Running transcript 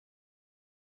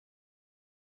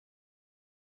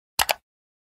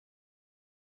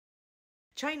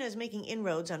China is making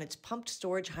inroads on its pumped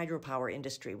storage hydropower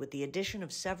industry with the addition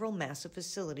of several massive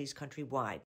facilities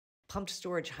countrywide. Pumped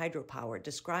storage hydropower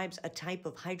describes a type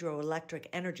of hydroelectric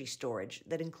energy storage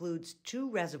that includes two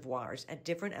reservoirs at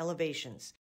different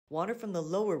elevations. Water from the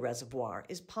lower reservoir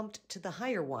is pumped to the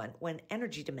higher one when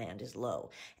energy demand is low,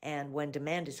 and when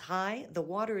demand is high, the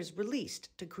water is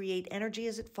released to create energy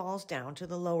as it falls down to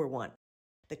the lower one.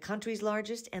 The country's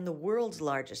largest and the world's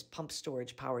largest pumped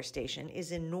storage power station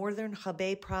is in northern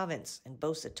Hebei province and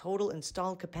boasts a total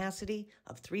installed capacity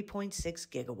of 3.6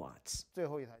 gigawatts.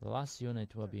 The last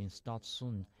unit will be installed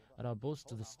soon. It will boost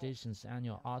the station's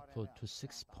annual output to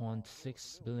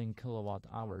 6.6 billion kilowatt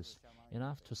hours,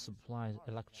 enough to supply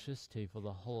electricity for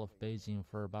the whole of Beijing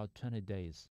for about 20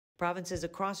 days. Provinces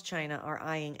across China are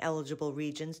eyeing eligible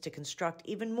regions to construct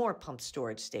even more pumped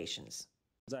storage stations.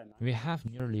 We have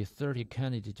nearly 30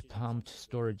 candidate pumped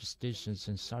storage stations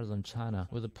in southern China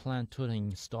with a planned total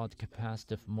installed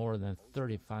capacity of more than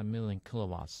 35 million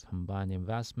kilowatts. Combined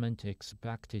investment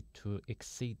expected to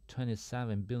exceed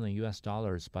 $27 billion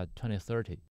by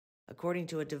 2030. According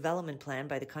to a development plan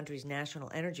by the country's National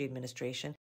Energy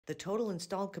Administration, the total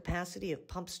installed capacity of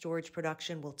pumped storage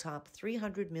production will top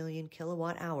 300 million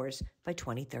kilowatt hours by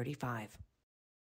 2035.